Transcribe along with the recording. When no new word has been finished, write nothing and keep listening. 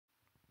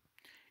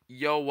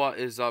Yo, what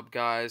is up,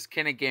 guys?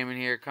 Kenny Gaming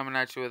here, coming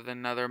at you with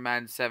another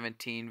Madden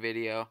 17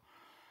 video.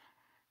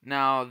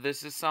 Now,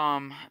 this is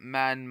some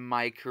Madden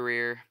My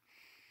Career.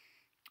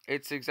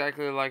 It's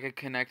exactly like a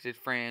connected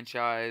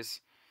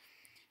franchise.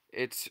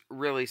 It's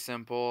really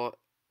simple.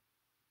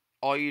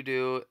 All you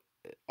do,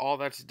 all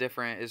that's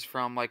different is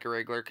from like a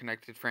regular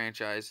connected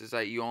franchise is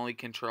that you only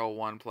control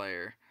one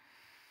player.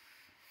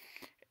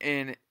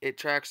 And it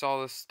tracks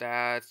all the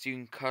stats. You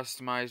can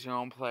customize your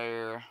own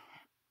player.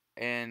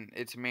 And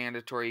it's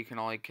mandatory you can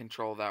only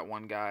control that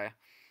one guy.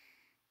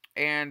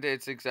 And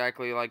it's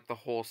exactly like the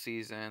whole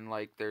season.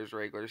 Like there's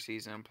regular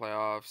season,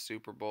 playoffs,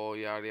 Super Bowl,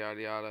 yada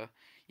yada yada.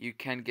 You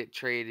can get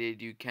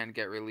traded, you can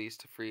get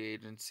released to free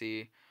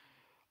agency,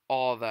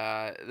 all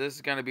that. This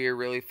is gonna be a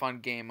really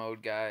fun game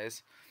mode,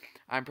 guys.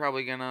 I'm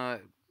probably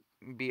gonna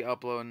be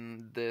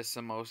uploading this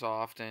the most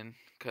often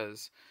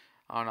because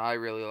I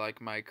really like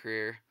my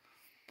career.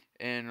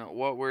 And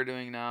what we're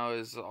doing now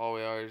is all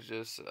we are is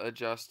just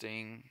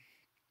adjusting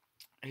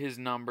his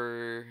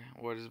number,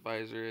 what his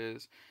visor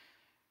is.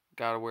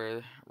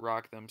 Gotta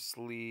rock them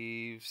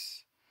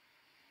sleeves.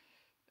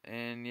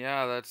 And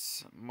yeah,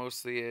 that's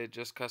mostly it,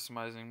 just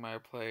customizing my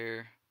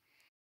player.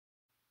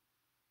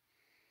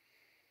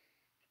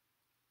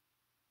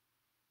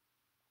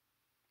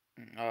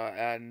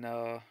 Adding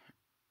a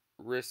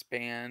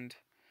wristband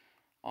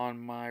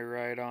on my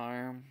right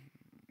arm.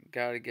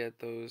 Gotta get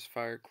those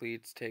fire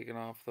cleats taken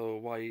off the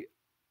white,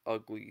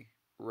 ugly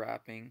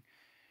wrapping.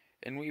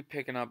 And we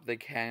picking up the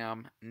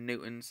Cam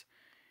Newtons.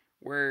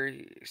 We're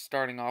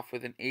starting off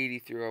with an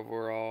 83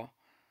 overall.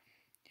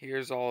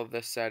 Here's all of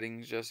the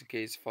settings just in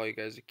case if all you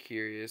guys are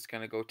curious.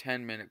 Gonna go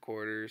 10-minute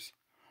quarters.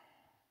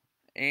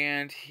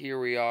 And here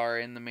we are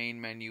in the main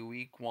menu,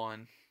 week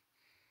 1.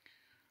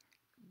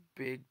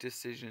 Big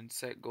decision,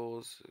 set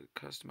goals,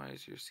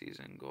 customize your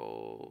season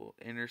goal,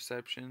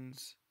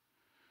 interceptions.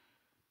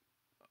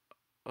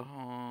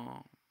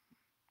 Oh,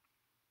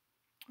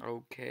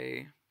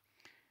 okay.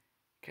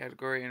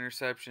 Category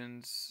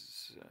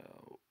interceptions.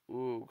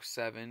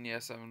 7. Yeah,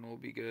 7 will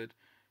be good.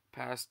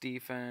 Pass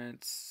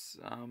defense.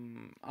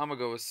 I'm gonna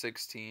go with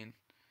 16.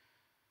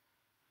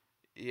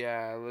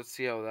 Yeah, let's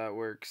see how that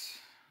works.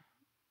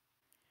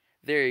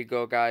 There you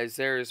go, guys.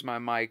 There is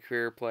my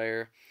career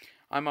player.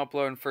 I'm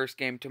uploading first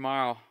game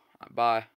tomorrow. Bye.